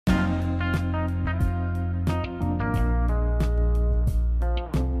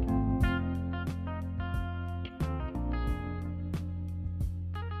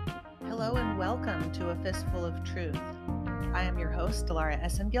A Fistful of Truth. I am your host, Delara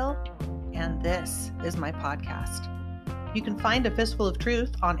Essengill, and this is my podcast. You can find A Fistful of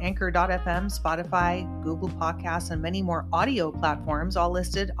Truth on Anchor.fm, Spotify, Google Podcasts, and many more audio platforms, all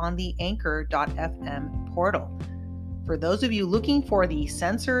listed on the Anchor.fm portal. For those of you looking for the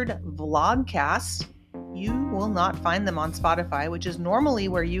censored vlogcasts, you will not find them on Spotify, which is normally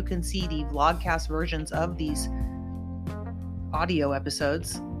where you can see the vlogcast versions of these audio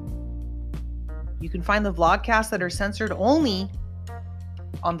episodes. You can find the vlogcasts that are censored only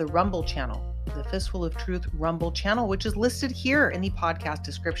on the Rumble channel, the Fistful of Truth Rumble channel, which is listed here in the podcast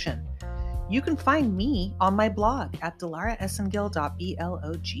description. You can find me on my blog at delaraessengill.blog.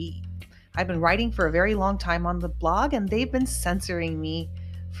 I've been writing for a very long time on the blog, and they've been censoring me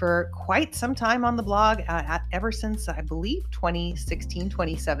for quite some time on the blog, ever since, I believe, 2016,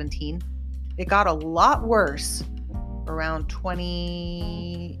 2017. It got a lot worse around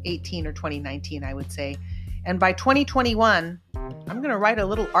 2018 or 2019, I would say. And by 2021, I'm going to write a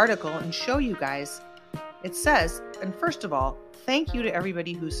little article and show you guys. It says, and first of all, thank you to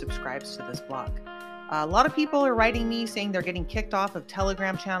everybody who subscribes to this blog. A lot of people are writing me saying they're getting kicked off of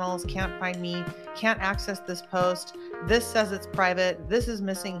Telegram channels, can't find me, can't access this post. This says it's private. This is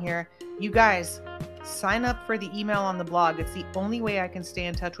missing here. You guys, sign up for the email on the blog. It's the only way I can stay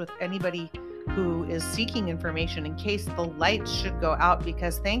in touch with anybody who is seeking information in case the lights should go out,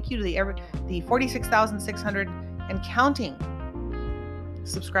 because thank you to the 46,600 and counting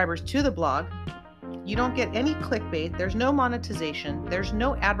subscribers to the blog. You don't get any clickbait. There's no monetization. There's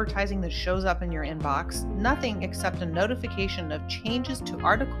no advertising that shows up in your inbox. Nothing except a notification of changes to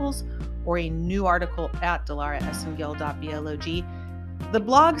articles or a new article at delaraessengill.blog. The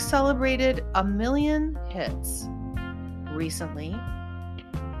blog celebrated 1 million hits recently.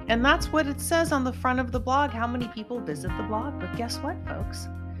 And that's what it says on the front of the blog, how many people visit the blog. But guess what, folks?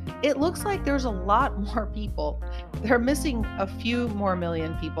 It looks like there's a lot more people. They're missing a few more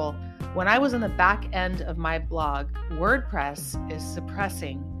million people. When I was in the back end of my blog, WordPress is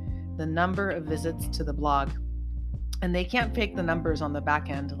suppressing the number of visits to the blog. And they can't fake the numbers on the back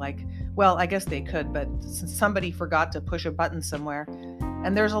end. Well, I guess they could, but somebody forgot to push a button somewhere.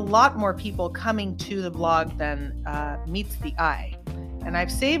 And there's a lot more people coming to the blog than meets the eye. And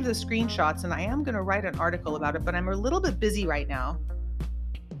I've saved the screenshots, and I am going to write an article about it, but I'm a little bit busy right now.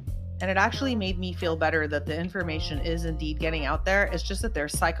 And it actually made me feel better that the information is indeed getting out there. It's just that they're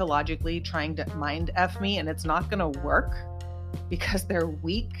psychologically trying to mind F me, and it's not going to work because they're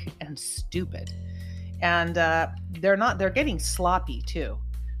weak and stupid. And they're getting sloppy too.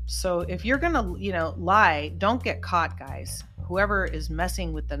 So if you're going to, lie, don't get caught, guys. Whoever is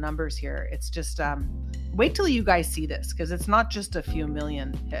messing with the numbers here, it's just, wait till you guys see this, because it's not just a few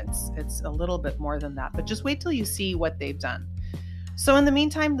million hits. It's a little bit more than that, but just wait till you see what they've done. So in the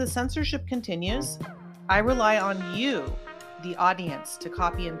meantime, the censorship continues. I rely on you, the audience, to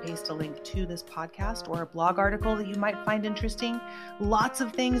copy and paste a link to this podcast or a blog article that you might find interesting. Lots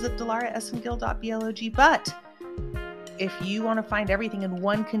of things at delaraessengill.blog, but if you want to find everything in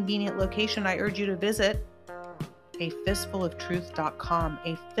one convenient location, I urge you to visit afistfuloftruth.com.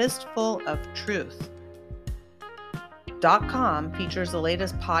 A Fistful of Truth.com features the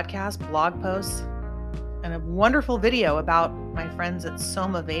latest podcast, blog posts, and a wonderful video about my friends at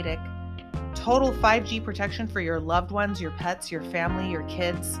Soma Vedic. Total 5G protection for your loved ones, your pets, your family, your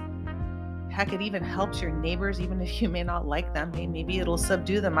kids. Heck, it even helps your neighbors, even if you may not like them. Hey, maybe it'll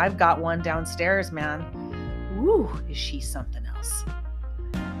subdue them. I've got one downstairs, man. Woo, is she something else?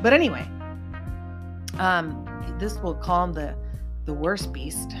 But anyway, this will calm the worst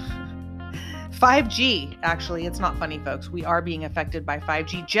beast. 5G, actually, it's not funny, folks. We are being affected by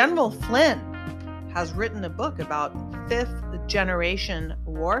 5G. General Flynn has written a book about 5th generation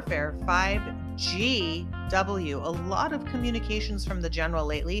warfare, 5GW. A lot of communications from the general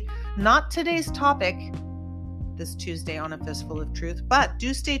lately. Not today's topic this Tuesday on A Fistful of Truth, but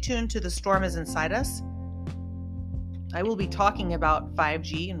do stay tuned to The Storm is Inside Us. I will be talking about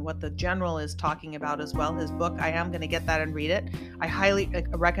 5G and what the general is talking about as well. His book, I am going to get that and read it. I highly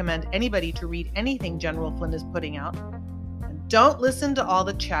recommend anybody to read anything General Flynn is putting out. And don't listen to all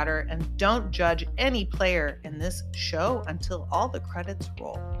the chatter, and don't judge any player in this show until all the credits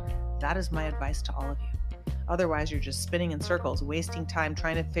roll. That is my advice to all of you. Otherwise, you're just spinning in circles, wasting time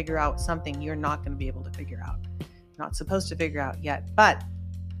trying to figure out something you're not going to be able to figure out. Not supposed to figure out yet. But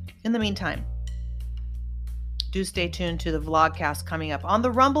in the meantime, do stay tuned to the vlogcast coming up on the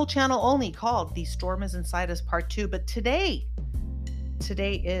Rumble channel only, called The Storm is Inside Us Part 2. But today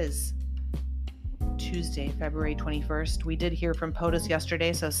is Tuesday, February 21st. We did hear from POTUS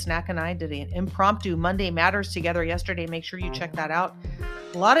yesterday, so Snack and I did an impromptu Monday Matters together yesterday. Make sure you check that out.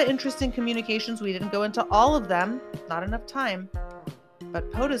 A lot of interesting communications. We didn't go into all of them, not enough time, but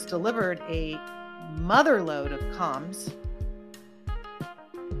POTUS delivered a motherload of comms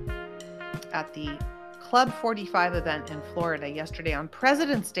at the Club 45 event in Florida yesterday on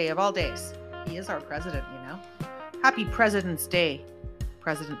President's Day of all days. He is our president, you know. Happy President's Day,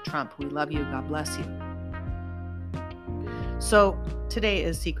 President Trump. We love you. God bless you. So today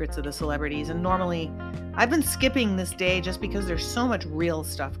is Secrets of the Celebrities, and normally I've been skipping this day just because there's so much real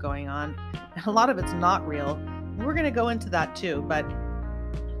stuff going on, and a lot of it's not real. We're going to go into that too, but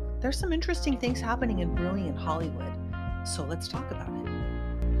there's some interesting things happening and brewing in Hollywood, so let's talk about it.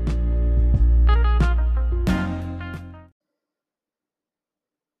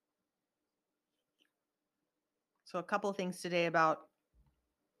 So a couple of things today about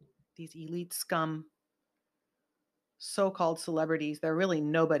these elite scum so-called celebrities. They're really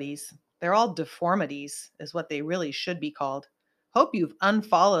nobodies. They're all deformities is what they really should be called. Hope you've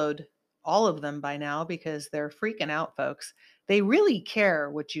unfollowed all of them by now because they're freaking out, folks. They really care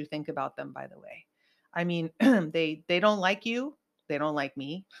what you think about them, by the way. I mean, they don't like you. They don't like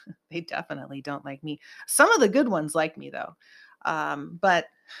me. They definitely don't like me. Some of the good ones like me, though, but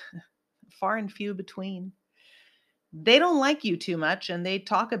far and few between. They don't like you too much, and they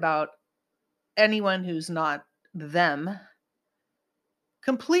talk about anyone who's not them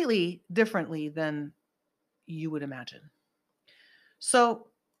completely differently than you would imagine. So,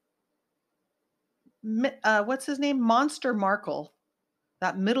 what's his name? Monster Markle,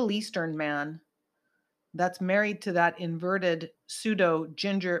 that Middle Eastern man that's married to that inverted pseudo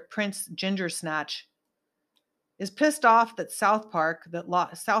Prince Ginger Snatch, is pissed off that South Park,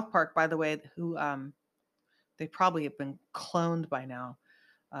 by the way, who they probably have been cloned by now,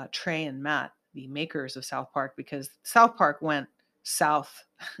 Trey and Matt, the makers of South Park, because South Park went south,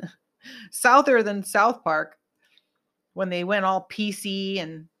 souther than South Park when they went all PC,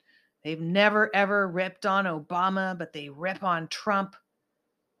 and they've never ever ripped on Obama, but they rip on Trump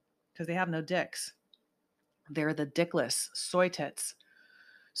because they have no dicks. They're the dickless soy tits.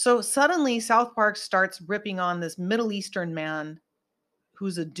 So suddenly South Park starts ripping on this Middle Eastern man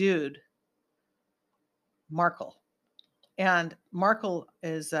who's a dude, Markle. And Markle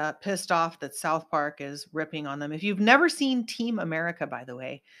is pissed off that South Park is ripping on them. If you've never seen Team America, by the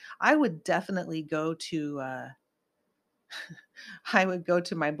way, I would definitely go to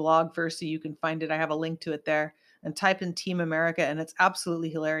my blog first so you can find it. I have a link to it there, and type in Team America, and it's absolutely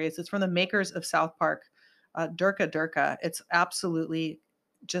hilarious. It's from the makers of South Park, Durka. It's absolutely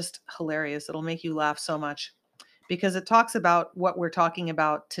just hilarious. It'll make you laugh so much because it talks about what we're talking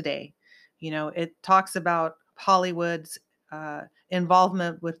about today. You know, it talks about Hollywood's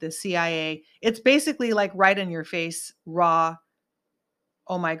involvement with the CIA. It's basically like right in your face, raw,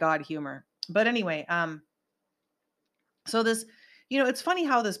 oh my God humor. But anyway, so this, it's funny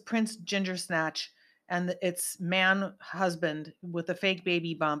how this Prince Ginger Snatch and its man husband with a fake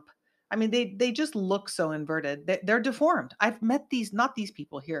baby bump, I mean, they just look so inverted. They're deformed. I've met not these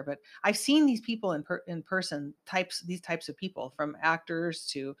people here, but I've seen these people in person, these types of people, from actors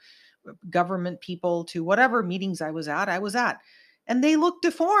to government people to whatever meetings I was at, and they look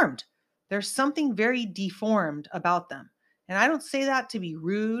deformed. There's something very deformed about them. And I don't say that to be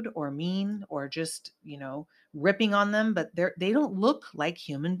rude or mean or just, ripping on them, but they don't look like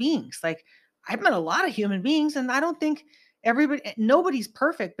human beings. Like, I've met a lot of human beings, and I don't think nobody's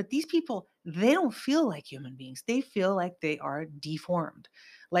perfect, but these people, they don't feel like human beings. They feel like they are deformed,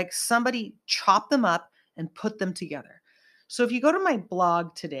 like somebody chopped them up and put them together. So if you go to my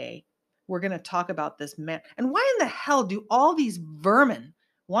blog today, we're going to talk about this man. And why in the hell do all these vermin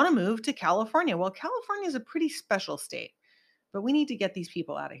want to move to California? Well, California is a pretty special state, but we need to get these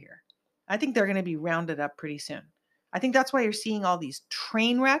people out of here. I think they're going to be rounded up pretty soon. I think that's why you're seeing all these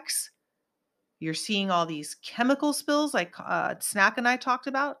train wrecks. You're seeing all these chemical spills like Snack and I talked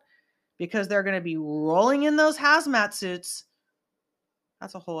about, because they're going to be rolling in those hazmat suits.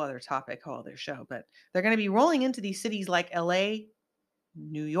 That's a whole other topic, whole other show, but they're going to be rolling into these cities like LA,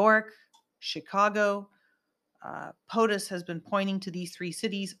 New York, Chicago. POTUS has been pointing to these three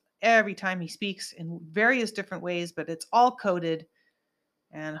cities every time he speaks in various different ways, but it's all coded.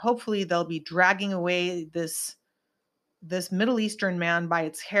 And hopefully they'll be dragging away this Middle Eastern man by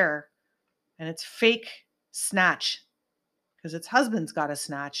its hair, and it's fake snatch because its husband's got a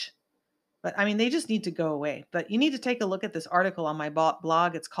snatch. But I mean, they just need to go away. But you need to take a look at this article on my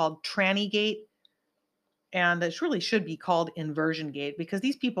blog. It's called Tranny-gate. And it really should be called Inversion Gate, because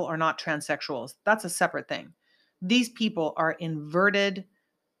these people are not transsexuals. That's a separate thing. These people are inverted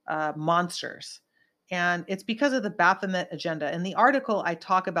monsters. And it's because of the Baphomet agenda. In the article, I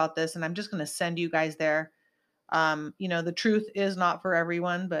talk about this, and I'm just going to send you guys there. The truth is not for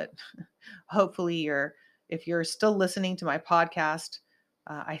everyone, but hopefully if you're still listening to my podcast,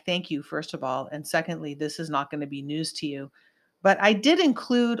 I thank you, first of all. And secondly, this is not going to be news to you. But I did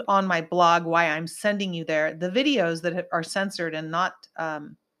include on my blog why I'm sending you there the videos that are censored and not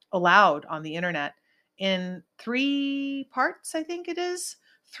allowed on the internet in 3 parts, I think it is.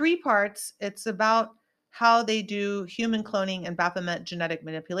 3 parts. It's about how they do human cloning and Baphomet genetic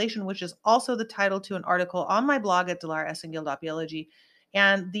manipulation, which is also the title to an article on my blog at delaressengil.biology.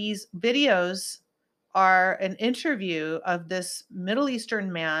 And these videos are an interview of this Middle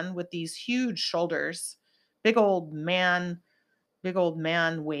Eastern man with these huge shoulders, big old man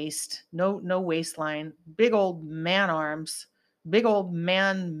waist, no waistline, big old man arms, big old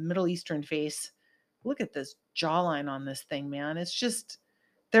man Middle Eastern face. Look at this jawline on this thing, man. It's just,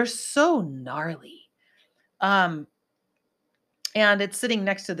 they're so gnarly. And it's sitting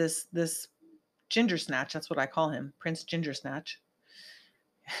next to this ginger snatch. That's what I call him, Prince Ginger Snatch.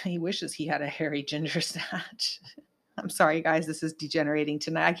 He wishes he had a hairy ginger snatch. I'm sorry, guys, this is degenerating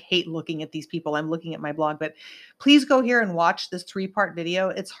tonight. I hate looking at these people. I'm looking at my blog, but please go here and watch this 3-part video.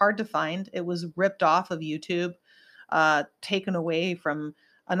 It's hard to find. It was ripped off of YouTube, taken away from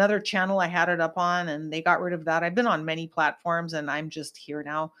another channel I had it up on, and they got rid of that. I've been on many platforms, and I'm just here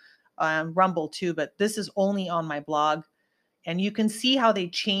now. Rumble too, but this is only on my blog. And you can see how they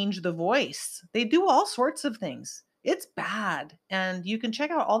change the voice. They do all sorts of things. It's bad. And you can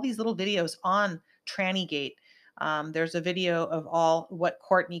check out all these little videos on Tranny There's a video of all what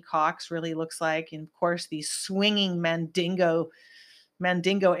Courtney Cox really looks like. And of course, the swinging mandingo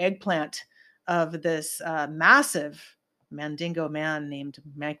eggplant of this massive mandingo man named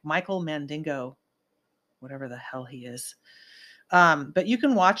Michael Mandingo, whatever the hell he is. But you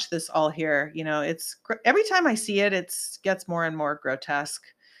can watch this all here. It's every time I see it, it gets more and more grotesque.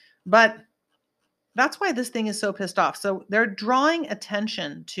 But that's why this thing is so pissed off. So they're drawing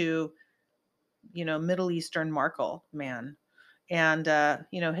attention to, Middle Eastern Markle man. And,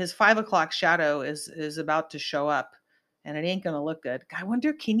 his 5 o'clock shadow is about to show up, and it ain't going to look good. I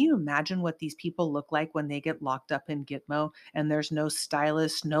wonder, can you imagine what these people look like when they get locked up in Gitmo and there's no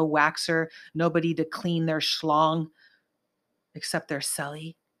stylist, no waxer, nobody to clean their schlong except their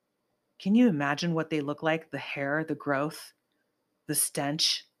celly? Can you imagine what they look like? The hair, the growth, the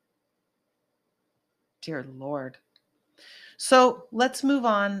stench. Dear Lord. So let's move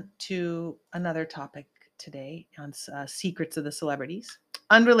on to another topic today on secrets of the celebrities.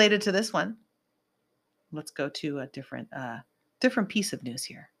 Unrelated to this one. Let's go to a different piece of news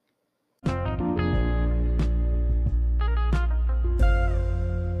here.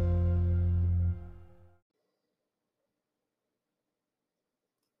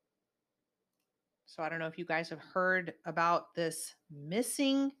 So I don't know if you guys have heard about this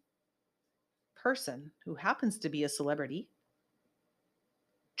missing person who happens to be a celebrity.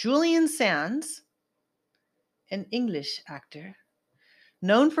 Julian Sands, an English actor,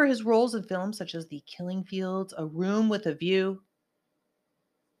 known for his roles in films such as The Killing Fields, A Room with a View,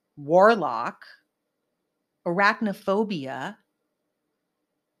 Warlock, Arachnophobia,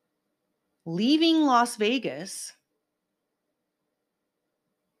 Leaving Las Vegas,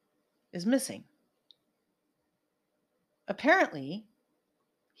 is missing. Apparently,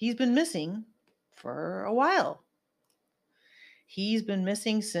 he's been missing for a while. He's been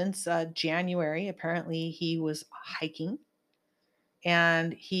missing since January. Apparently, he was hiking,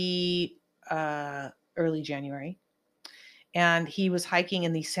 and early January, and he was hiking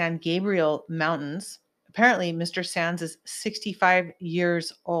in the San Gabriel Mountains. Apparently, Mr. Sands is 65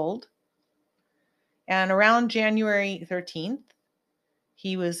 years old. And around January 13th,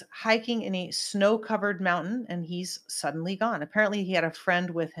 he was hiking in a snow-covered mountain, and he's suddenly gone. Apparently, he had a friend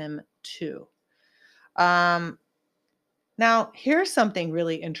with him too. Now, here's something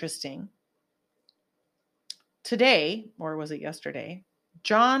really interesting. Today, or was it yesterday,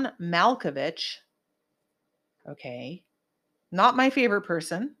 John Malkovich, okay, not my favorite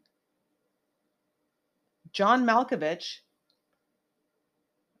person, John Malkovich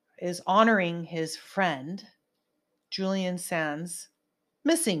is honoring his friend, Julian Sands'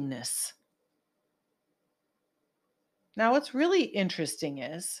 missingness. Now, what's really interesting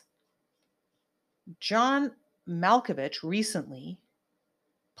is John Malkovich recently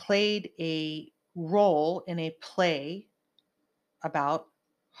played a role in a play about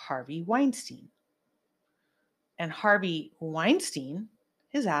Harvey Weinstein. And Harvey Weinstein,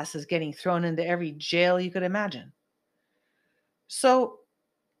 his ass is getting thrown into every jail you could imagine. So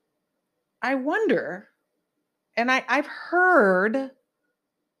I wonder, and I've heard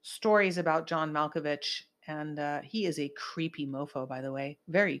stories about John Malkovich, and he is a creepy mofo, by the way.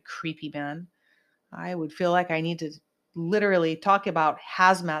 Very creepy man. I would feel like I need to literally talk about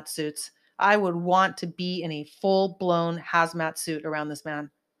hazmat suits. I would want to be in a full-blown hazmat suit around this man.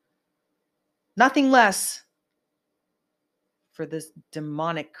 Nothing less for this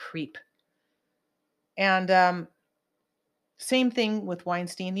demonic creep. And same thing with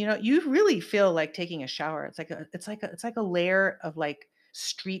Weinstein. You really feel like taking a shower. It's like a layer of like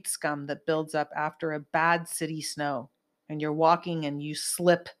street scum that builds up after a bad city snow, and you're walking and you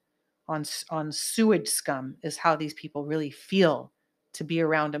slip on sewage scum. Is how these people really feel to be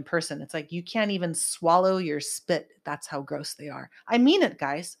around in person. It's like you can't even swallow your spit. That's how gross they are. I mean it,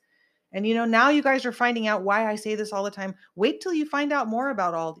 guys. And now you guys are finding out why I say this all the time. Wait till you find out more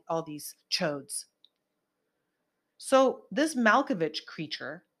about all these chodes. So this Malkovich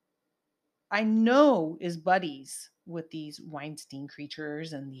creature, I know, is buddies with these Weinstein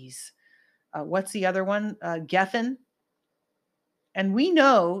creatures and these, what's the other one? Geffen. And we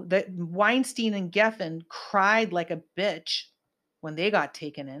know that Weinstein and Geffen cried like a bitch when they got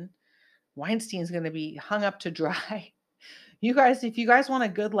taken in. Weinstein's going to be hung up to dry. You guys, if you guys want a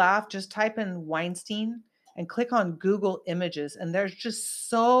good laugh, just type in Weinstein and click on Google Images. And there's just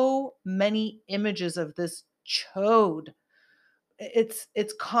so many images of this chode.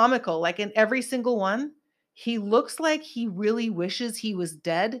 It's comical. Like in every single one, he looks like he really wishes he was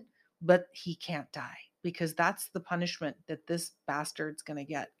dead, but he can't die because that's the punishment that this bastard's going to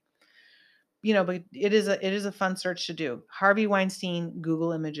get. But it is a fun search to do. Harvey Weinstein,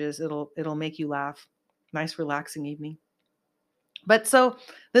 Google Images. It'll make you laugh. Nice, relaxing evening. But so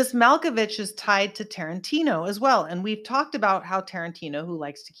this Malkovich is tied to Tarantino as well. And we've talked about how Tarantino, who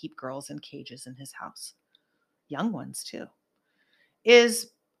likes to keep girls in cages in his house, young ones too,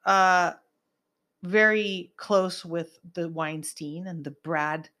 is very close with the Weinstein and the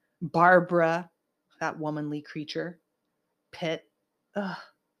Barbara, that womanly creature, Pitt. Ugh,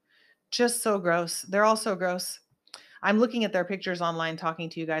 just so gross. They're all so gross. I'm looking at their pictures online talking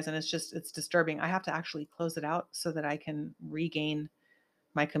to you guys, and it's disturbing. I have to actually close it out so that I can regain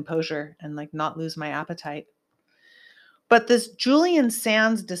my composure and like not lose my appetite. But this Julian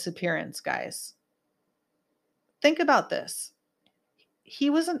Sands disappearance, guys, think about this.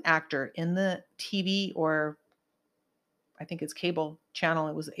 He was an actor in the TV, or I think it's cable channel.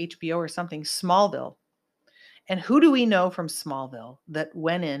 It was HBO or something, Smallville. And who do we know from Smallville that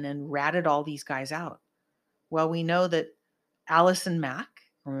went in and ratted all these guys out? Well, we know that Allison Mack,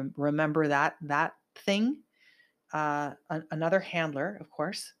 remember that thing, another handler, of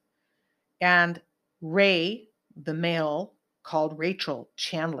course, and Ray, the male, called Rachel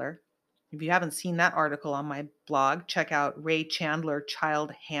Chandler. If you haven't seen that article on my blog, check out Ray Chandler,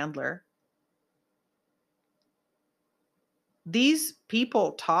 child handler. These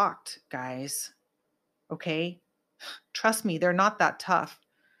people talked, guys. Okay? Trust me, they're not that tough.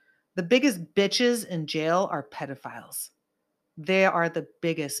 The biggest bitches in jail are pedophiles. They are the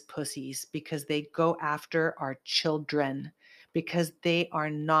biggest pussies because they go after our children, because they are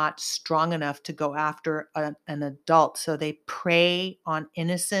not strong enough to go after an adult. So they prey on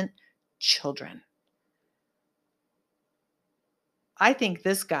innocent children. I think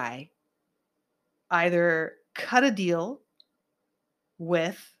this guy either cut a deal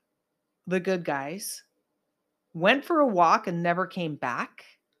with the good guys, went for a walk and never came back,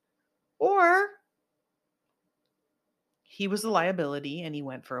 or he was a liability and he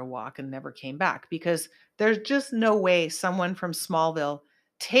went for a walk and never came back, because there's just no way someone from Smallville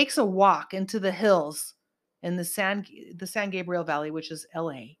takes a walk into the hills in the San Gabriel Valley, which is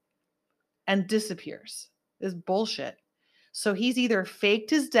LA, and disappears. It's bullshit. So he's either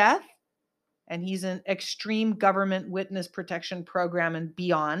faked his death and he's an extreme government witness protection program and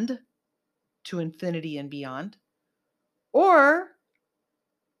beyond, to infinity and beyond, or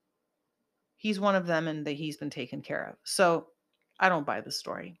he's one of them and he's been taken care of. So I don't buy the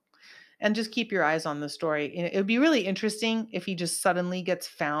story. And just keep your eyes on the story. It would be really interesting if he just suddenly gets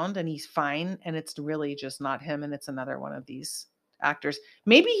found and he's fine and it's really just not him and it's another one of these actors.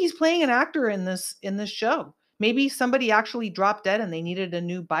 Maybe he's playing an actor in this show. Maybe somebody actually dropped dead and they needed a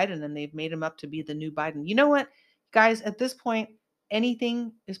new Biden and they've made him up to be the new Biden. You know what, guys, at this point,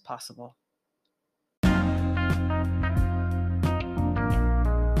 anything is possible.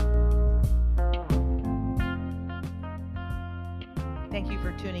 Thank you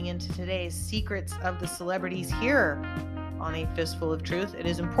for tuning in to today's Secrets of the Celebrities here on A Fistful of Truth. It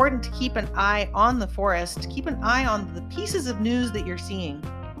is important to keep an eye on the forest, to keep an eye on the pieces of news that you're seeing,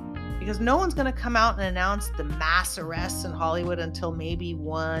 because no one's going to come out and announce the mass arrests in Hollywood until maybe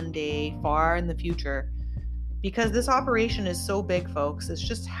one day far in the future. because this operation is so big, folks. It's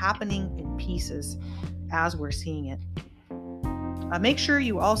just happening in pieces as we're seeing it. Make sure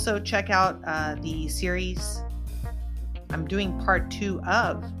you also check out the series. I'm doing part 2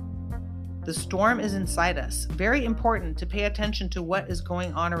 of The Storm is Inside Us. Very important to pay attention to what is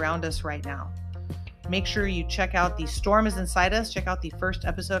going on around us right now. Make sure you check out The Storm is Inside Us. Check out the first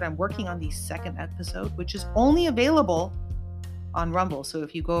episode. I'm working on the second episode, which is only available on Rumble. So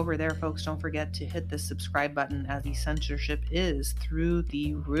if you go over there, folks, don't forget to hit the subscribe button, as the censorship is through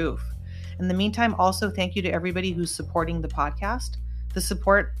the roof. In the meantime, also thank you to everybody who's supporting the podcast. The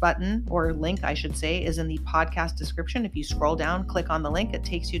support button, or link I should say, is in the podcast description. If you scroll down, click on the link, it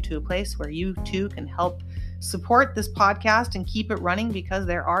takes you to a place where you too can help support this podcast and keep it running, because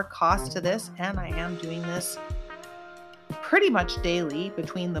there are costs to this, and I am doing this pretty much daily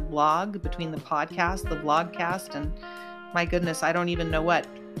between the blog, between the podcast, the blogcast, and my goodness, I don't even know what.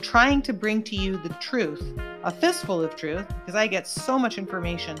 Trying to bring to you the truth, a fistful of truth, because I get so much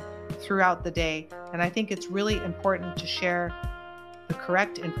information throughout the day, and I think it's really important to share the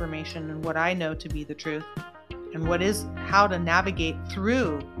correct information and what I know to be the truth, and how to navigate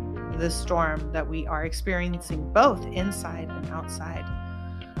through this storm that we are experiencing both inside and outside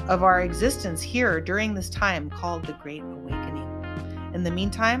of our existence here during this time called the Great Awakening. In the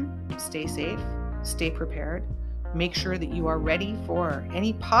meantime, stay safe, stay prepared, make sure that you are ready for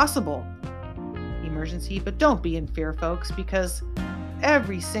any possible emergency, but don't be in fear, folks, because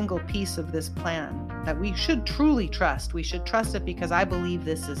every single piece of this plan that we should truly trust, we should trust it because I believe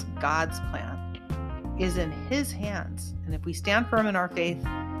this is God's plan, is in His hands. And if we stand firm in our faith,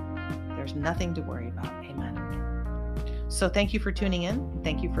 there's nothing to worry about. Amen. So thank you for tuning in.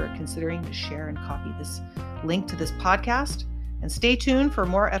 Thank you for considering to share and copy this link to this podcast. And stay tuned for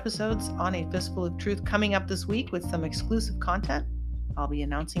more episodes on A Fistful of Truth coming up this week with some exclusive content. I'll be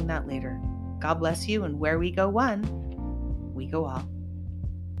announcing that later. God bless you, and where we go one, we go all.